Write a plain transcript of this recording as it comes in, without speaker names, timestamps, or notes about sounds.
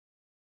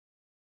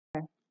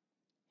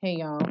Hey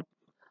y'all,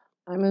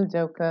 I'm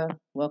Angelica.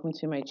 Welcome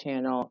to my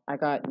channel. I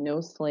got no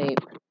sleep.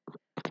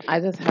 I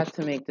just had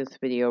to make this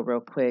video real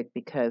quick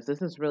because this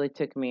has really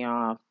ticked me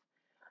off.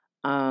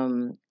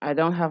 I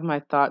don't have my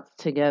thoughts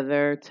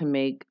together to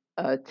make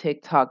a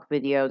TikTok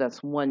video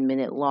that's 1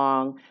 minute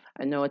long.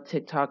 I know a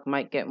TikTok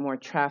might get more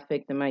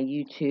traffic than my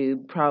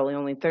YouTube. Probably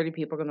only 30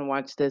 people are going to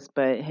watch this,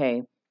 but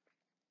hey,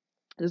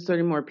 there's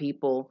 30 more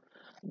people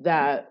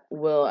that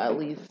will at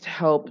least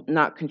help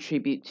not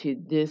contribute to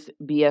this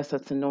BS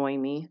that's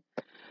annoying me.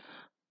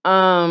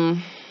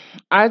 Um,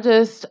 I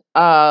just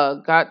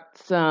got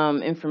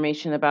some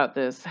information about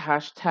this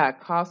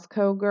hashtag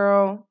Costco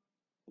girl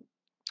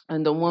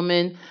and the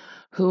woman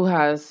who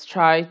has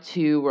tried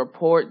to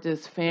report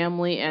this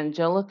family,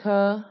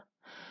 Angelica.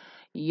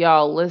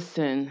 Y'all,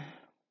 listen.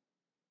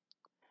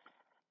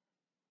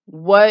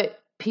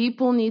 What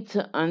people need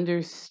to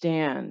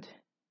understand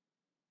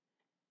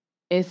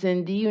is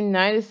in the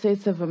United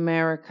States of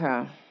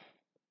America,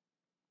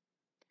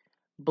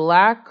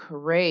 black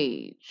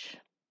rage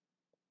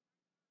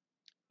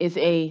is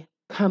a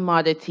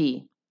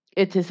commodity.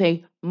 It is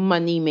a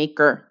money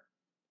maker.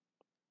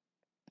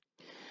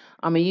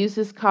 I'm going to use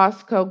this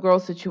Costco girl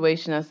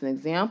situation as an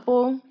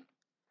example.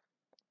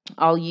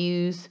 I'll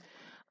use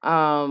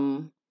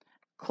ClubHouse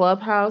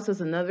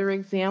as another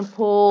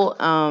example.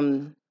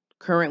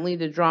 Currently,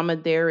 the drama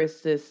there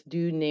is this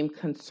dude named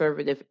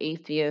Conservative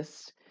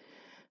Athiest.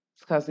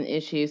 It's causing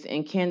issues.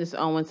 And Candace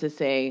Owens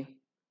is a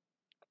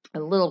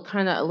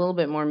little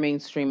bit more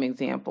mainstream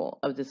example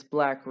of this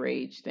black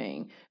rage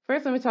thing.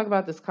 First, let me talk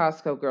about this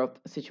Costco girl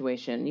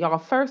situation. Y'all,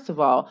 first of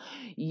all,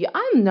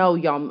 I know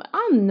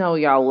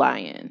y'all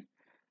lying.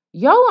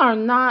 Y'all are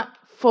not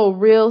for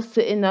real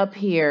sitting up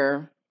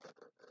here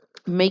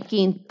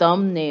making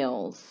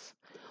thumbnails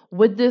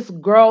with this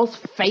girl's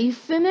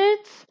face in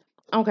it.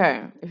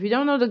 Okay, if you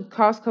don't know the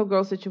Costco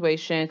girl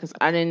situation, because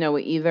I didn't know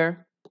it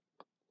either.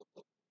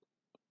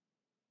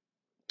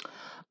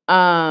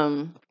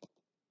 Um,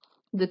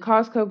 the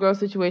Costco girl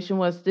situation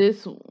was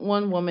this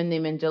one woman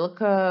named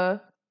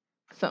Angelica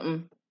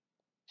something.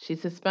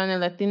 She's Hispanic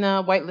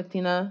Latina, white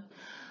Latina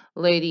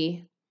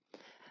lady.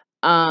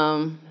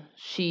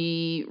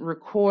 She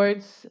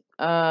records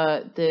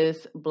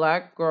this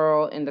black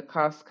girl in the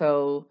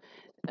Costco.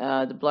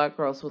 The black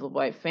girl's with a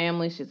white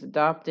family. She's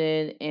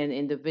adopted, and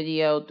in the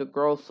video, the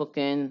girl's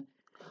looking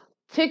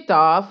ticked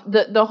off.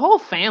 The whole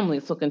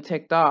family's looking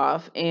ticked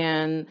off,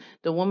 and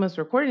the woman's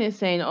recording is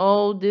saying,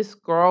 "Oh, this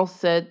girl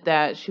said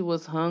that she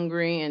was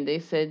hungry, and they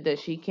said that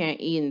she can't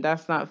eat, and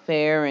that's not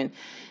fair, and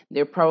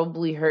they're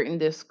probably hurting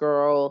this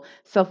girl,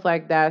 stuff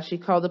like that." She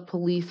called the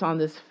police on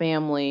this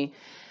family,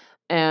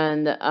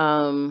 and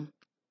the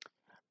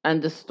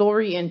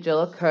story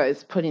Angelica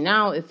is putting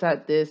out is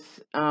that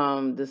this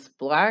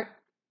black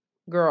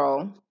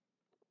girl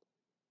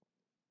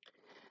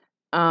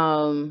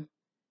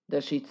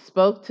that she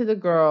spoke to the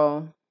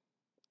girl,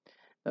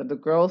 that the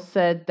girl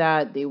said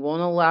that they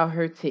won't allow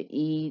her to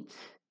eat,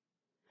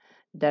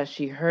 that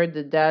she heard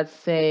the dad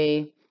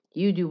say,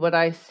 "You do what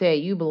I say,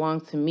 you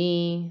belong to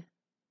me,"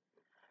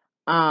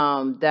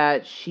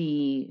 that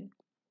she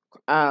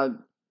uh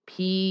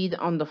peed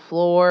on the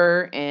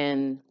floor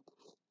and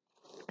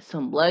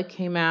some blood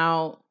came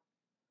out.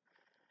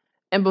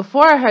 And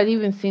before I had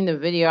even seen the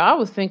video, I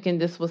was thinking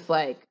this was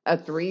like a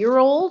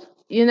 3-year-old,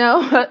 you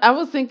know? I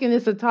was thinking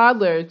it's a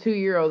toddler, a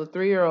 2-year-old, a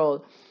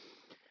 3-year-old.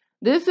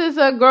 This is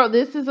a girl,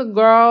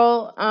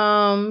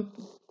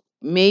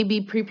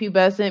 maybe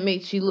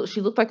prepubescent.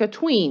 She looked like a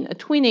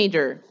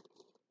teenager.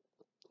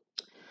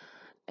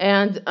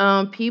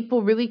 And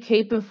people really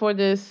caping for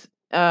this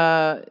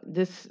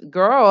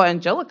girl,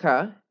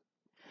 Angelica,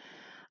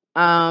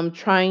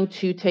 trying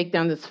to take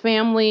down this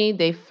family.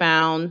 They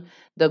found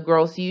the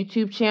girl's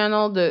YouTube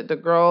channel. The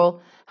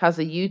girl has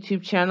a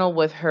YouTube channel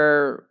with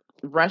her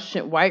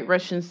white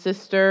Russian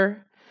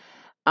sister.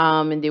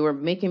 And they were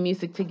making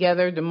music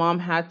together. The mom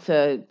had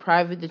to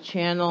private the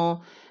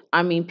channel.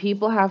 I mean,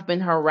 people have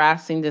been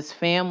harassing this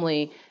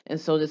family, and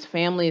so this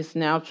family is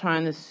now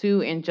trying to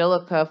sue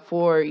Angelica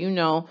for,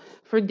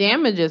 for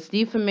damages,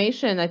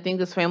 defamation. I think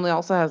this family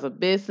also has a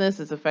business.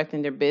 It's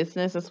affecting their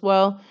business as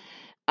well.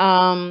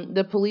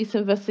 The police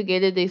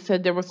investigated. They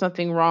said there was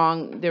something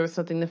wrong. There was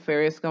something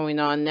nefarious going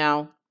on.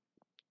 Now,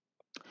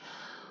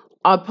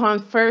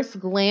 upon first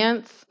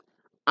glance,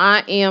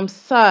 I am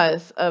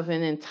sus of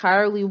an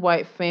entirely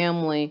white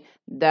family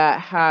that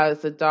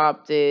has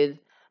adopted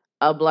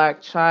a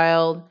black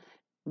child.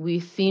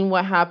 We've seen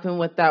what happened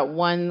with that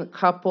one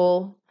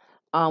couple,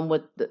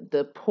 with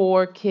the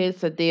poor kids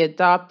that they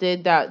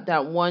adopted.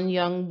 That one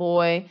young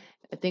boy,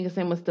 I think his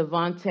name was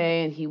Devonte,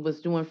 and he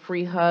was doing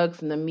free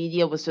hugs, and the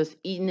media was just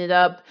eating it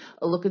up.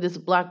 Oh, look at this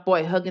black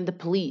boy hugging the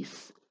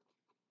police.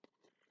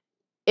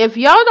 If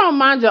y'all don't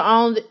mind your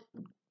own,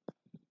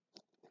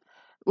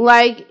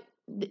 like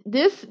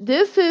this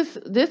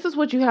is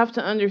what you have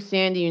to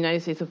understand in the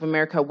United States of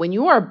America. When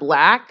you are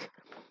black,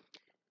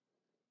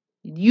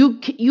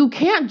 you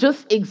can't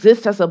just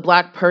exist as a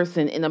black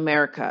person in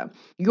America.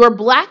 Your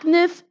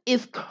blackness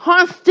is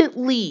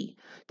constantly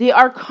They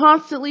are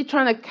constantly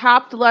trying to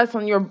capitalize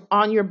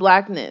on your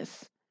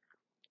blackness.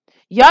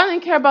 Y'all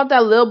didn't care about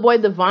that little boy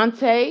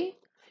Devontae.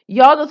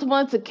 Y'all just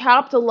wanted to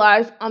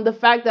capitalize on the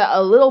fact that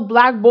a little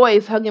black boy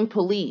is hugging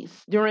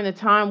police during a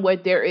time where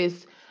there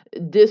is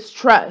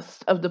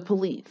distrust of the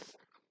police.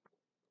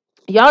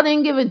 Y'all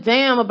didn't give a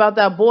damn about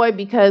that boy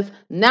because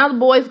now the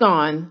boy's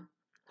gone,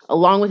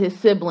 along with his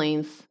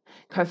siblings,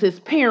 because his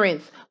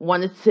parents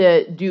wanted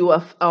to do a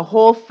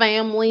whole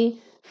famicide,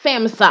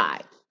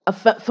 familicide.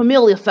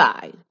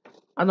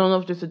 I don't know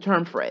if there's a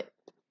term for it.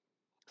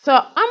 So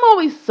I'm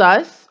always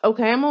sus,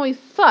 okay? I'm always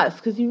sus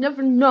because you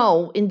never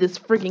know in this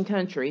freaking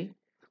country.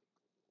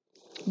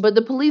 But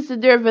the police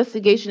did their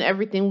investigation.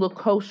 Everything looked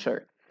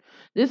kosher.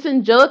 This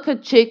Angelica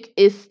chick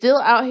is still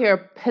out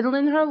here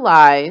peddling her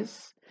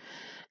lies.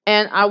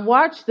 And I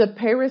watched the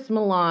Paris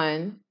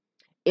Milan.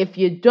 If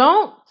you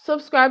don't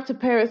subscribe to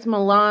Paris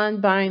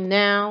Milan by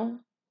now,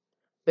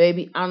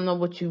 baby, I don't know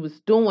what you was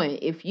doing.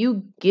 If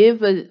you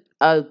give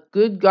a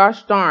good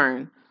gosh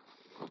darn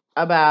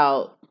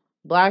about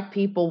Black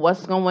people,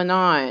 what's going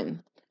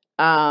on,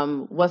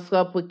 what's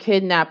up with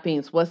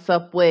kidnappings, what's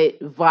up with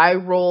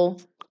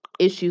viral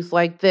issues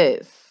like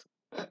this.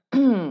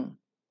 Sorry,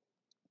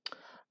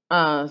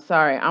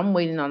 I'm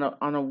waiting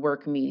on a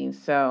work meeting,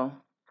 so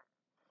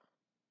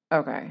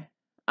okay.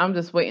 I'm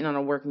just waiting on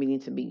a work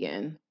meeting to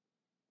begin.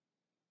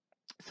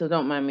 So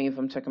don't mind me if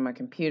I'm checking my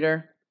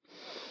computer.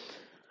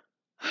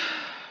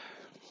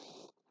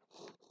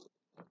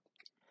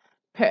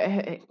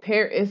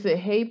 Is it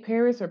Hey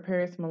Paris or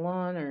Paris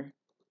Milan, or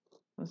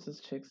what's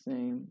this chick's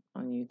name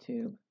on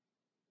YouTube?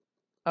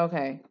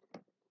 Okay.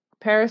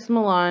 Paris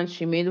Milan,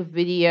 she made a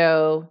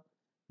video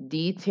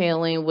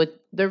detailing with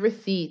the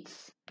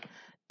receipts.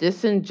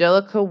 This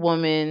Angelica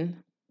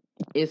woman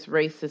is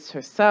racist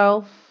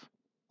herself.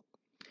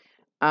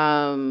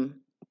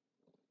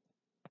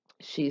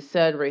 She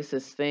said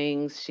racist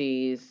things.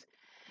 She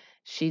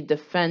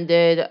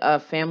defended a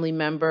family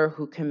member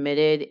who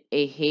committed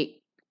a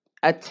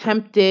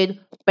attempted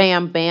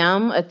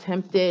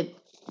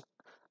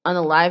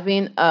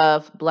unaliving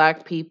of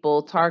Black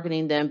people,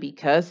 targeting them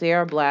because they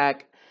are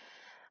Black.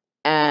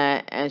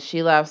 And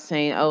she laughed,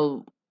 saying,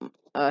 "Oh,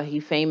 he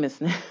famous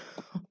now."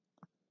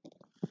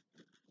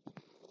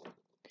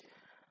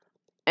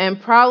 And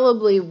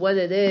probably what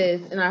it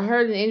is, and I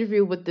heard an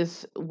interview with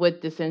this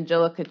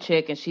Angelica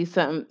chick, and she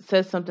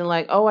said something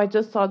like, "Oh, I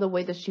just saw the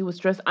way that she was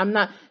dressed.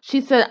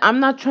 She said, I'm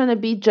not trying to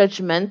be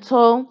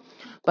judgmental,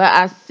 but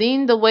I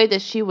seen the way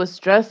that she was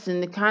dressed,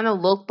 and it kind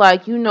of looked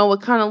like,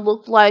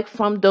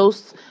 from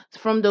those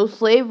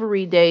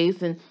slavery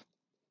days, and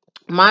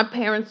my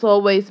parents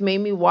always made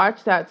me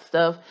watch that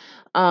stuff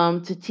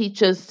to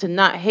teach us to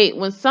not hate.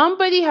 When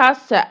somebody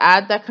has to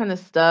add that kind of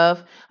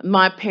stuff,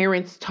 my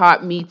parents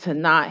taught me to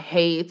not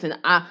hate, and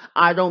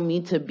I don't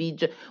mean to be.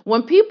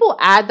 When people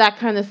add that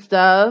kind of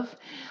stuff,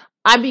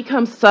 I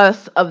become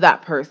sus of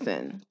that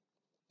person.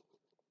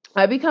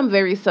 I become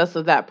very sus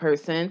of that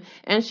person,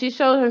 and she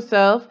showed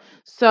herself.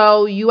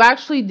 So you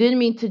actually didn't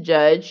mean to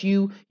judge.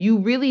 You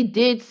really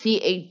did see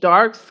a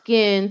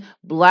dark-skinned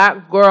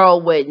Black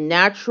girl with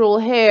natural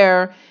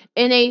hair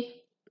in a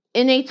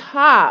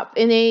top.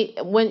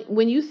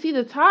 When you see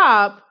the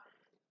top,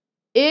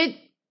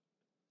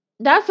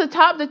 that's a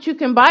top that you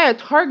can buy at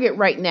Target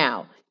right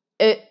now.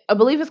 I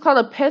believe it's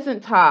called a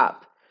peasant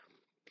top.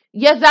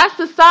 Yes, that's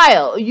the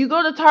style. You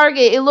go to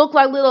Target, it looked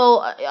like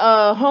little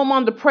Home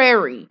on the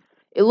Prairie.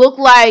 It looked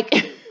like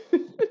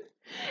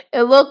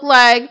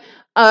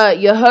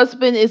your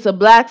husband is a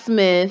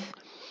blacksmith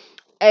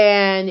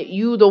and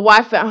you, the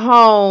wife at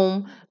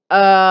home,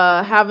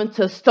 having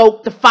to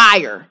stoke the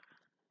fire.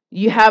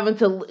 You having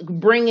to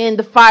bring in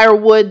the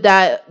firewood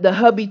that the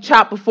hubby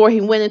chopped before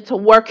he went into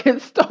work and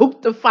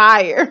stoked the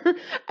fire,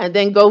 and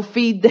then go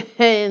feed the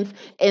hens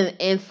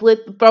and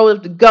slit the throat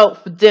of the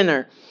goat for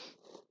dinner.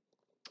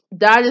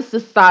 That is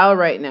the style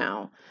right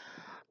now.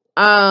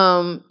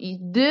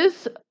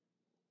 This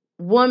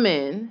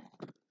woman,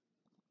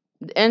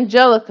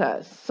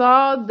 Angelica,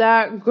 saw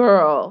that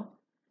girl,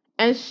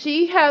 and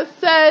she has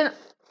said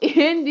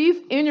in these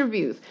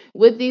interviews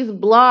with these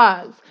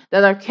blogs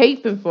that are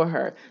caping for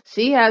her,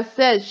 she has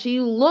said she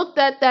looked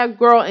at that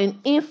girl and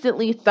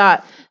instantly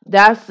thought,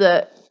 that's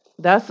a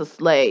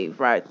slave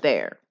right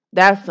there.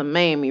 That's a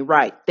mammy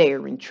right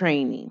there in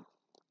training.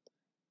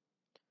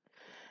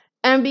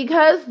 And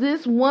because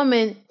this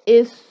woman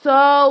is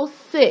so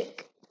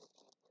sick,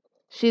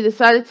 she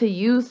decided to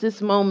use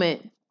this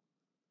moment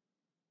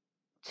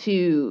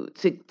to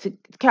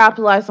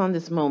capitalize on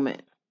this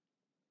moment.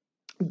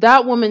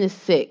 That woman is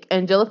sick.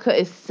 Angelica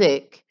is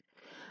sick.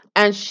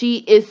 And she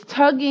is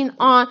tugging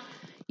on.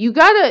 You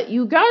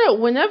gotta,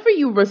 whenever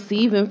you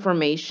receive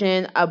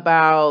information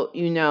about,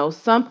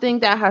 something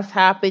that has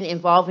happened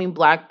involving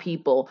Black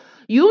people,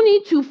 you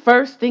need to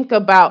first think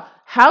about,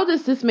 how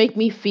does this make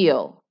me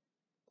feel?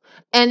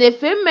 And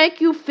if it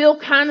make you feel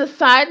kind of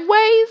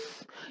sideways,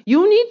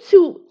 you need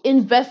to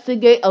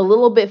investigate a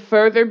little bit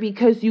further,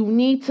 because you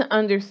need to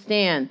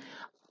understand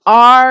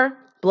our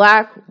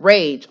Black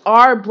rage,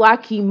 our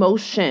Black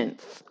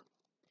emotions.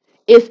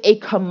 is a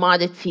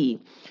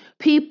commodity.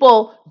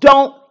 People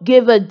don't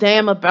give a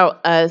damn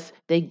about us.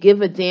 They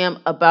give a damn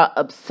about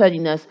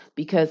upsetting us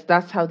because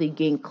that's how they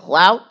gain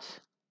clout,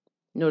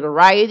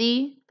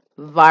 notoriety,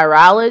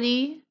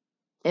 virality,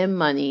 and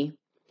money.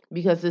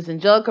 Because this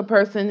Angelica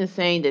person is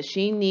saying that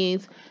she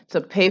needs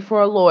to pay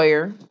for a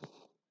lawyer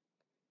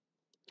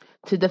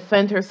to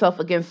defend herself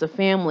against a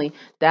family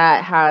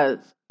that has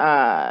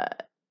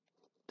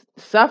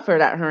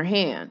suffered at her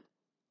hand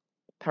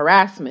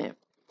harassment.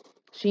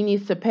 She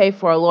needs to pay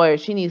for a lawyer.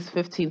 She needs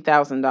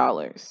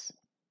 $15,000.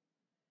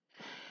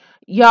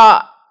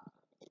 Y'all,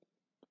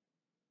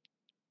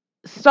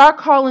 start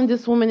calling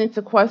this woman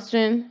into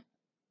question.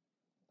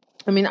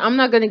 I mean, I'm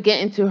not going to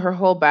get into her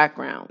whole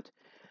background,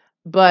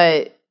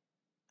 but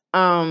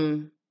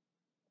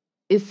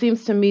it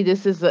seems to me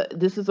this is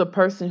a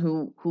person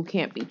who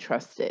can't be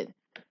trusted.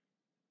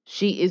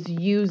 She is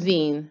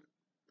using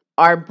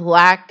our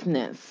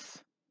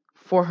blackness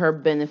for her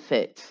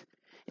benefit.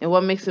 And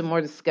what makes it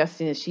more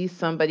disgusting is she's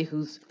somebody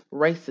who's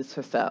racist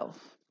herself.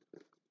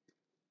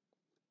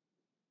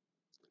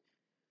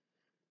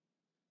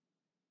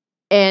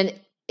 And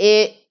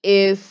it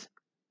is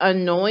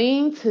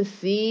annoying to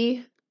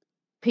see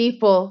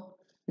people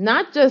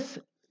not just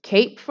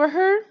cape for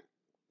her,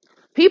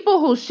 people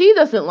who she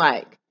doesn't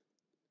like.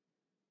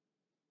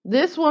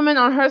 This woman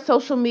on her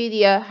social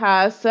media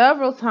has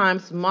several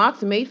times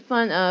mocked, made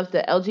fun of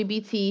the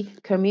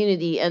LGBT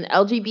community, and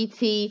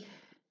LGBT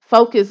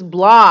focused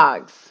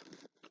blogs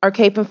are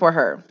caping for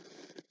her.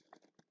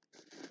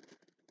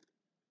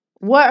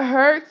 What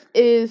hurts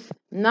is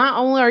not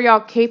only are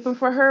y'all caping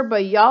for her,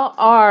 but y'all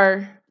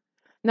are...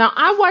 Now,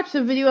 I watched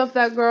the video of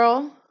that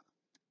girl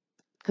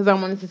because I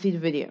wanted to see the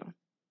video.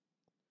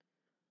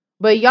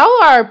 But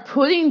y'all are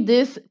putting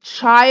this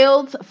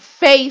child's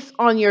face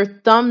on your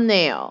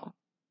thumbnail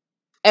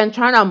and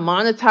trying to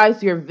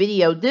monetize your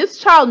video. This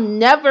child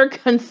never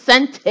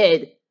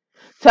consented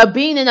to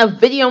being in a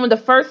video in the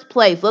first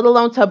place, let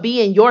alone to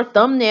be in your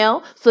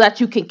thumbnail so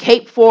that you can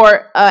cape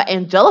for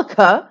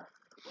Angelica.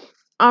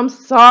 I'm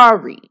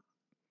sorry.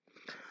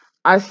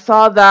 I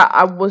saw that.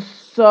 I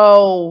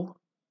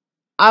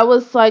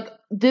was like,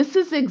 this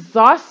is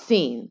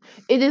exhausting.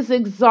 It is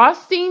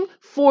exhausting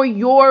for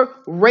your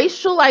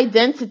racial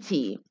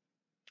identity.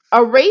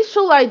 A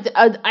racial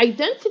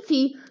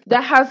identity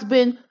that has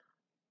been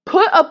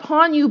put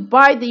upon you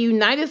by the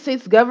United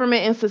States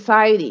government and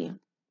society.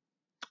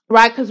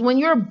 Right? Because when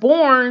you're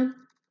born,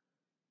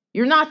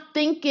 you're not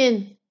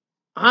thinking,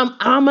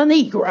 I'm a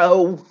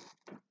Negro.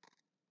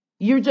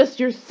 You're just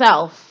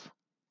yourself.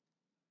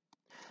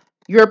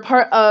 You're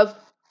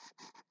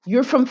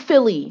from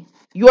Philly.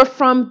 You're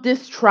from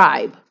this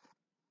tribe.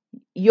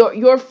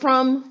 You're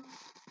from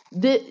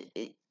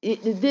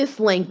this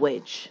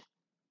language.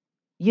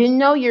 You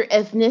know your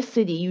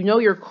ethnicity. You know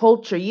your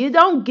culture. You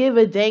don't give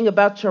a dang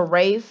about your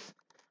race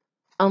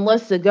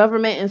unless the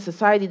government and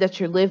society that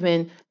you're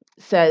living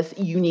says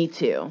you need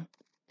to.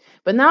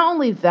 But not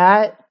only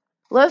that,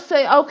 let's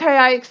say, okay,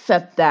 I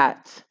accept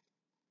that.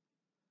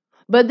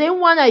 But they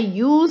want to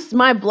use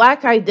my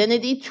black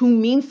identity to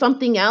mean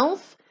something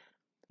else.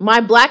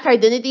 My black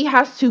identity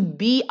has to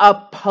be a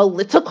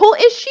political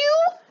issue.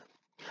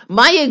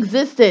 My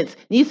existence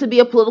needs to be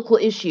a political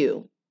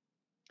issue.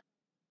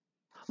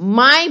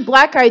 My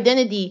black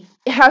identity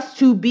has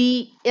to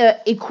be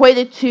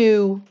equated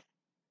to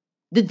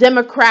the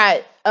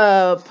Democrat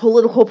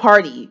political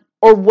party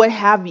or what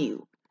have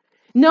you.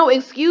 No,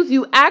 excuse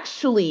you.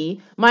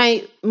 Actually,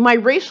 my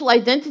racial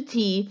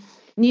identity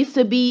needs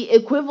to be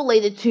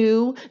equivalated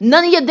to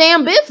none of your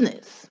damn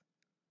business.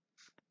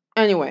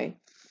 Anyway,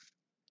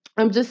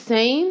 I'm just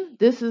saying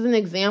this is an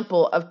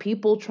example of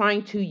people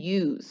trying to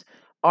use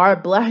our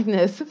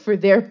blackness for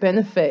their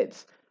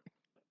benefits.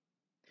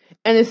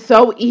 And it's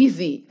so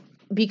easy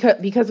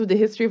because of the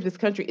history of this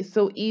country. It's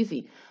so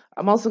easy.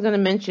 I'm also going to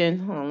mention,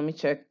 hold on, let me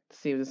check to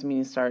see if this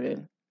meeting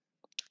started.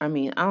 I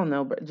mean, I don't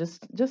know, but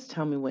just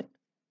tell me when.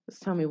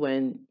 Just tell me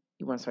when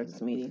you want to start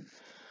this meeting.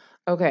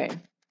 Okay.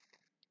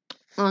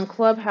 On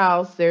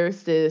ClubHouse,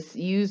 there's this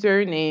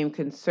user named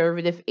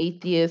Conservative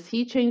Athiest.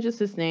 He changes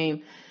his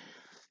name.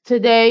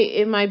 Today,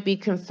 it might be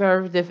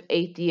Conservative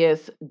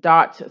Athiest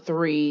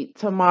 .3.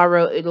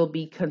 Tomorrow, it'll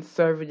be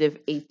Conservative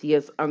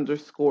Athiest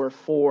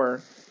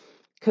 _4.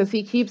 Because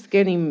he keeps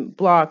getting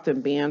blocked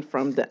and banned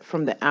from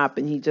the app,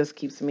 and he just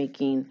keeps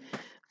making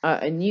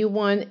a new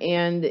one.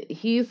 And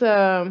he's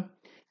a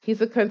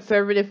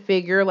conservative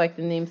figure, like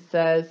the name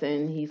says,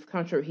 and he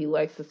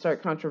likes to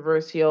start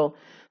controversial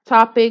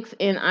topics.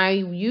 And I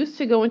used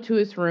to go into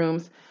his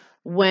rooms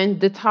when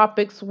the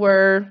topics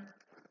were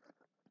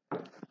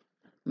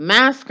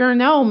mask or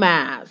no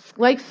mask,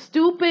 like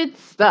stupid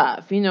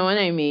stuff, you know what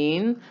I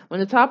mean? When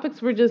the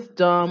topics were just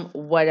dumb,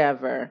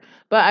 whatever.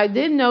 But I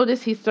did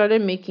notice he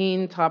started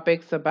making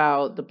topics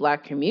about the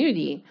black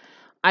community.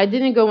 I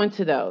didn't go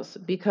into those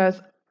because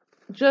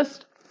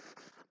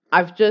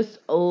I've just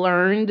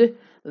learned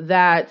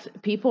that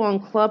people on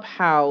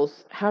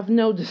Clubhouse have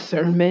no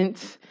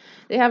discernment.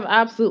 They have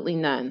absolutely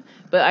none.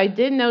 But I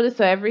did notice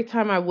that every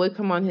time I would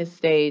come on his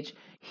stage,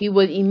 he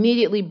would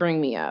immediately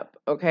bring me up.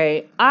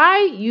 Okay.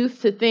 I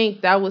used to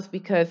think that was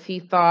because he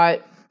thought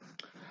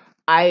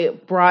I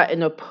brought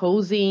an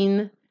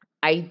opposing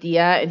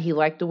idea and he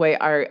liked the way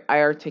I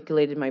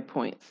articulated my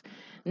points.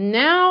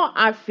 Now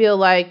I feel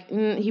like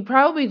he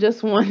probably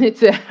just wanted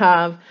to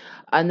have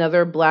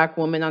another black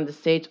woman on the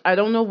stage. I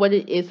don't know what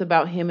it is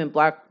about him and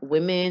black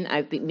women.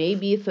 I think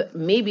maybe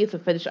it's a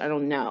fetish. I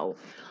don't know,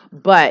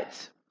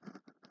 but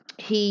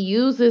he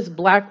uses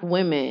black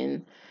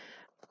women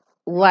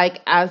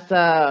like as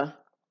a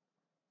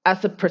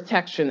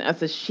protection,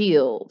 as a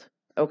shield,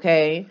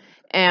 okay?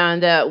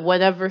 And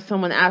whenever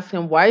someone asks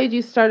him, why did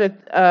you start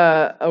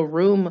a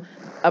room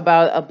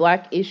about a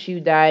black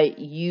issue that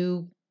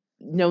you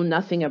know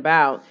nothing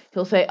about?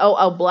 He'll say, oh,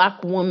 a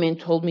black woman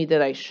told me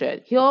that I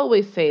should. He'll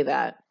always say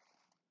that.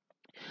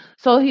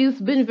 So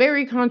he's been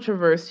very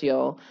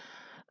controversial.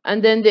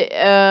 And then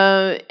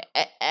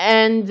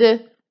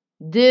and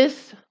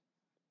this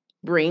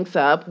brings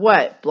up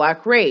what?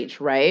 Black rage,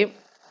 right?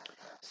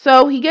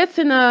 So he gets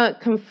in a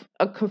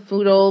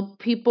confoodle.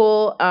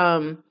 People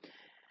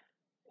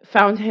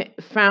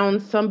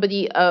found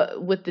somebody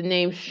with the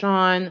name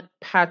Sean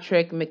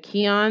Patrick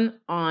McKeon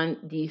on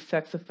the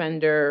sex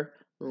offender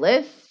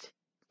list,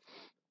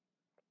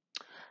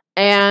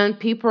 and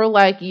people are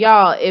like,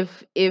 y'all,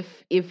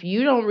 if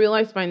you don't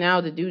realize by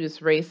now the dude is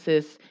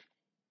racist,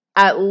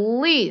 at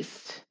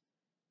least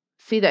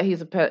see that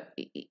he's a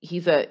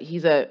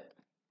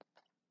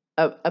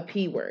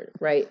p word,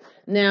 right?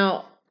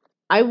 Now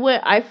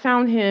I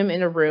found him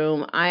in a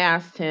room. I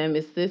asked him,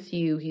 is this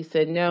you? He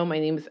said, no, my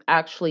name is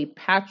actually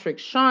Patrick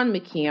Sean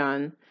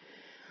McKeon,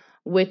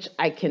 which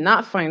I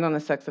cannot find on the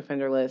sex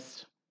offender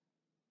list.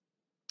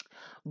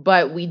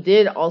 But we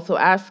did also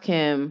ask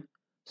him,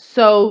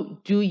 so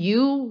do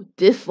you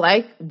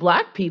dislike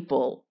black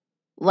people?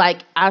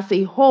 Like as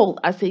a whole,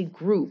 as a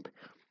group?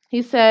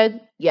 He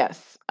said,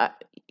 yes.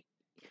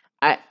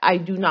 I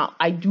do not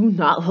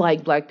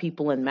like black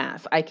people in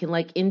mass. I can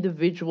like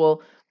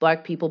individual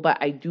black people, but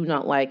I do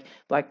not like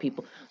black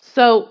people.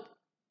 So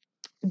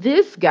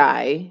this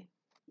guy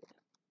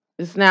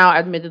is now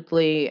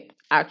admittedly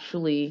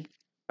actually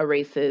a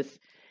racist.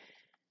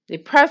 They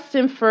pressed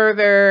him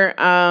further,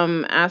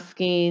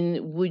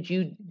 asking, would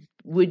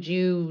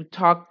you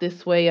talk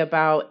this way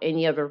about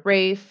any other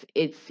race?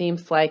 It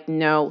seems like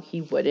no, he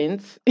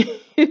wouldn't.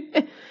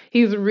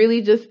 He's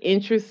really just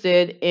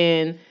interested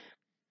in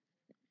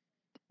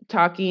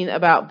talking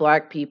about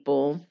black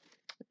people,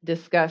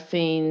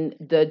 discussing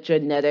the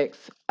genetics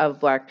of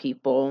black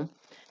people,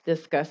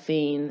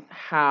 discussing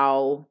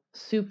how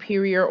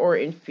superior or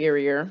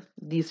inferior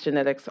these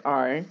genetics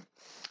are.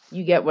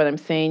 You get what I'm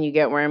saying? You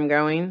get where I'm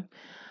going?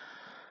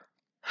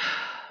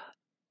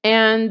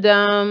 And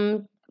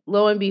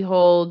lo and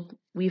behold,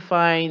 we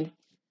find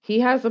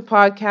he has a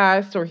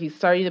podcast, or he's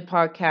starting a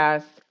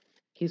podcast.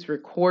 He's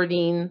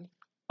recording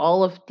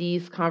all of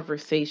these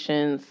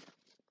conversations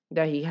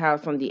that he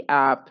has on the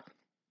app.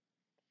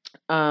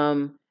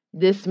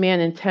 This man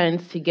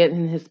intends to get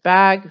in his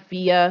bag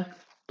via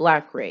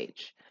black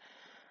rage.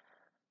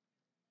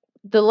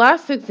 The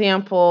last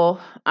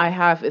example I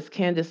have is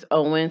Candace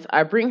Owens.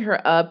 I bring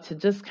her up to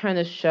just kind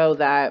of show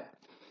that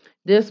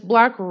this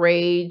black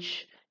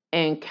rage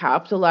and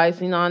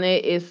capitalizing on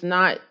it is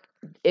not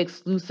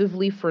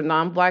exclusively for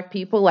non-black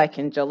people like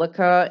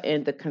Angelica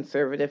and the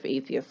Conservative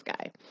Athiest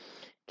guy.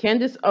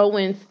 Candace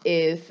Owens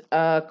is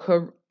a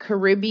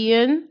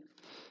Caribbean.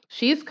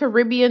 She's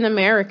Caribbean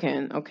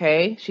American,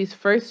 okay? She's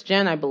first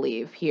gen, I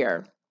believe,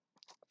 here.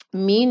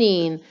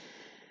 Meaning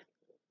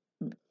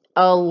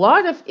a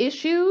lot of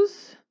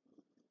issues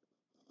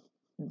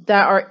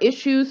that are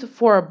issues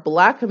for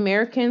Black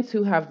Americans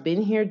who have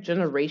been here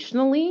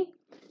generationally.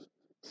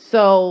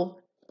 So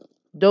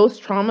those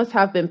traumas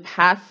have been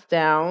passed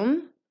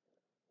down.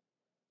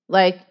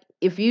 Like,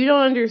 if you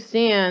don't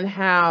understand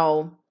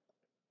how,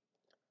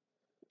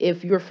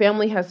 if your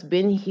family has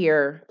been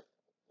here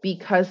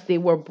because they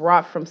were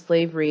brought from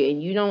slavery,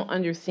 and you don't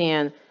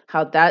understand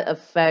how that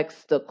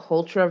affects the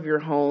culture of your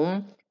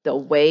home, the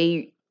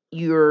way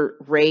you're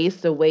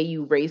raised, the way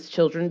you raise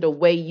children, the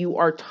way you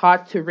are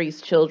taught to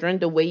raise children,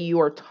 the way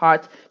you are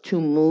taught to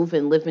move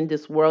and live in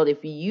this world,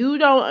 if you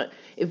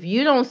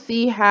don't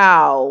see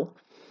how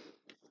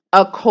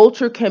a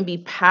culture can be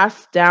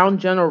passed down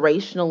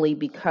generationally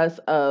because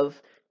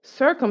of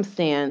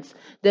circumstance,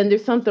 then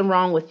there's something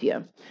wrong with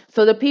you.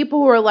 So the people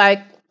who are like,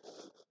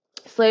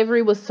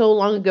 slavery was so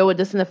long ago, it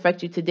doesn't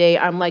affect you today,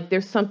 I'm like,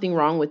 there's something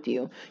wrong with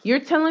you. You're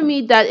telling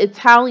me that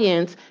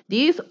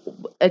these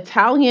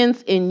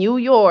Italians in New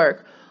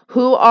York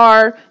who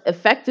are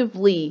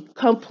effectively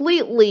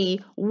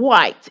completely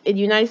white in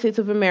the United States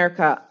of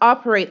America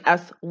operate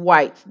as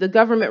white. The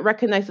government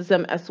recognizes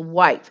them as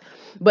white,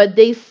 but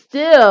they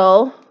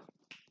still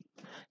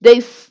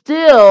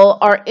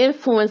are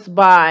influenced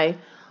by,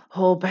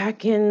 oh,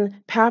 back in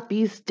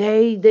Pappy's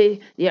day, the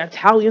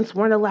Italians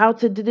weren't allowed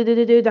to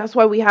do. That's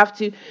why we have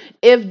to.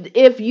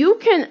 If you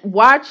can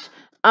watch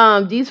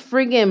these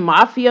friggin'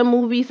 mafia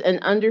movies and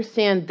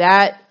understand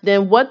that,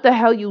 then what the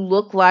hell you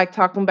look like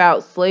talking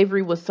about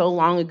slavery was so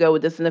long ago, it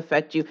doesn't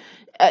affect you.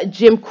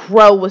 Jim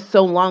Crow was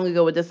so long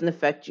ago, it doesn't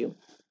affect you.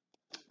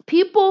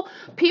 People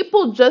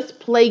just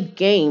play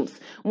games.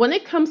 When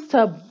it comes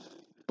to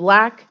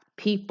Black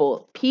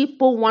people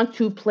want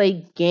to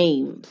play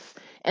games.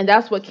 And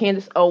that's what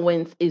Candace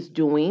Owens is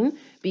doing,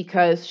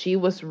 because she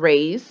was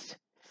raised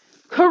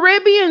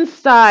Caribbean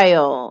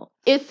style.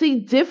 It's a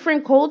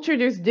different culture.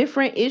 There's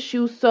different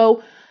issues.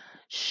 So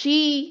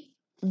she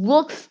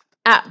looks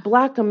at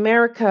Black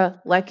America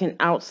like an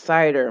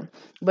outsider.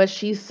 But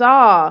she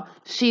saw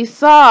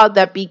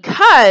that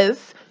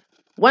because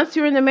once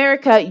you're in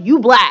America, you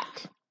Black.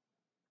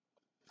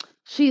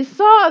 She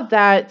saw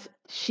that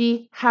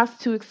she has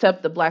to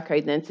accept the Black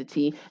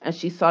identity, and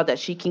she saw that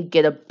she can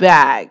get a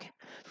bag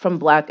from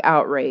Black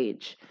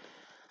outrage.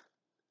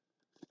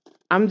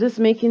 I'm just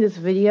making this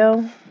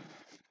video.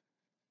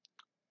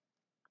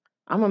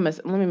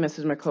 Let me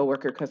message my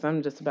coworker because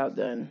I'm just about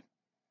done.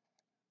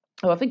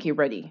 Oh, I think he's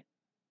ready.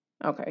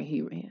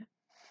 Okay,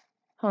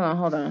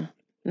 hold on.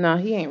 No,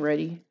 he ain't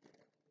ready.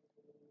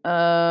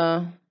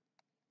 Okay.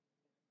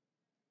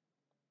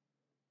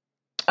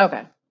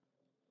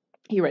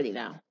 He ready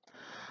now.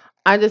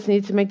 I just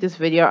need to make this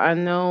video. I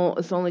know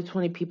it's only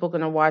 20 people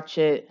gonna watch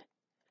it,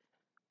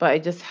 but I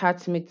just had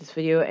to make this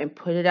video and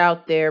put it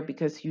out there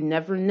because you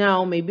never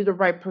know. Maybe the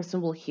right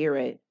person will hear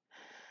it.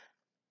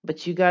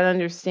 But you gotta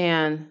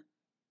understand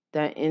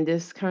that in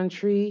this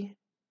country,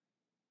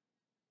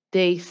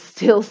 they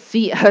still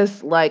see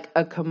us like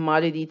a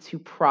commodity to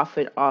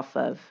profit off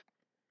of.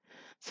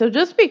 So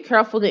just be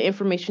careful the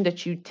information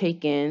that you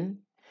take in.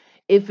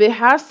 If it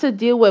has to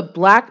deal with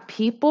Black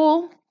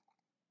people,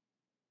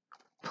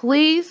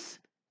 please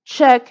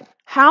check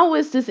how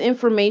is this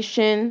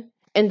information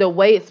and the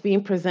way it's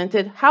being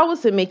presented, how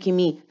is it making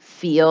me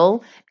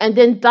feel? And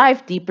then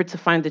dive deeper to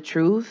find the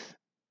truth.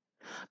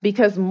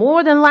 Because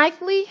more than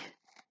likely,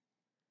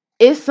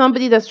 it's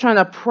somebody that's trying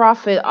to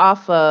profit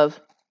off of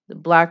the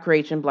Black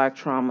rage and Black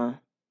trauma.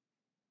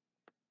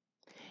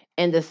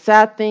 And the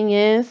sad thing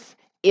is,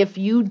 if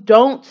you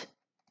don't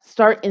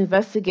start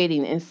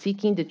investigating and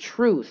seeking the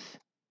truth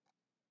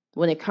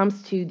when it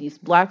comes to these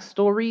Black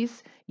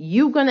stories,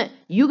 you're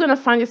gonna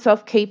find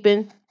yourself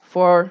caping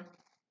for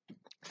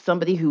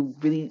somebody who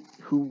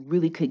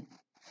really could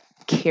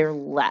care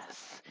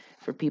less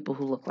for people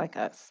who look like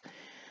us.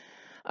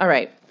 All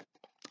right,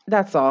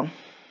 that's all.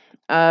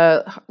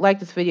 Like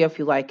this video if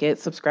you like it.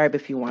 Subscribe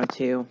if you want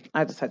to.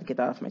 I just had to get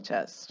that off my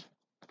chest.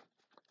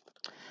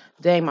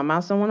 Dang, my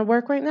mouse don't want to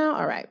work right now.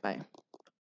 All right, bye.